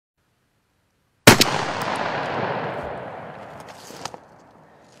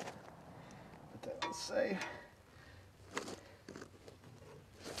safe.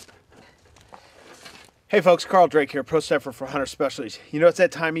 Hey folks, Carl Drake here, Pro Staffer for Hunter Specialties. You know, it's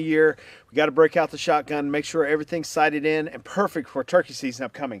that time of year. We got to break out the shotgun, make sure everything's sighted in and perfect for turkey season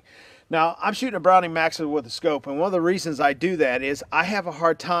upcoming. Now, I'm shooting a Browning Maxim with a scope, and one of the reasons I do that is I have a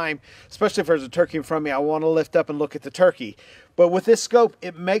hard time, especially if there's a turkey in front of me, I want to lift up and look at the turkey. But with this scope,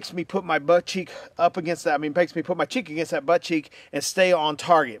 it makes me put my butt cheek up against that. I mean, it makes me put my cheek against that butt cheek and stay on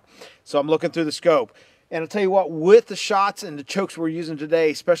target. So I'm looking through the scope. And I'll tell you what, with the shots and the chokes we're using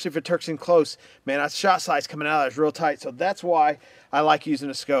today, especially for turkeys in close, man, that shot size coming out of there is real tight. So that's why I like using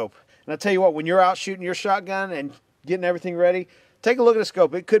a scope. And I'll tell you what, when you're out shooting your shotgun and getting everything ready, take a look at a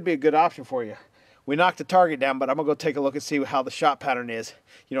scope. It could be a good option for you. We knocked the target down, but I'm going to go take a look and see how the shot pattern is.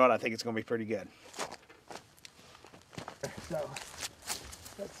 You know what, I think it's going to be pretty good. So,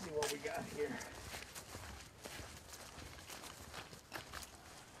 let's see what we got here.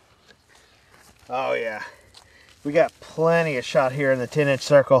 Oh yeah, we got plenty of shot here in the 10-inch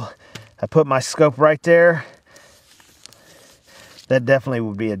circle. I put my scope right there. That definitely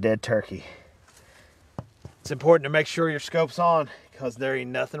would be a dead turkey. It's important to make sure your scope's on, because there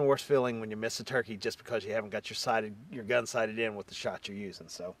ain't nothing worse feeling when you miss a turkey just because you haven't got your gun sighted in with the shot you're using.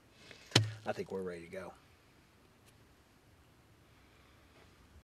 So I think we're ready to go.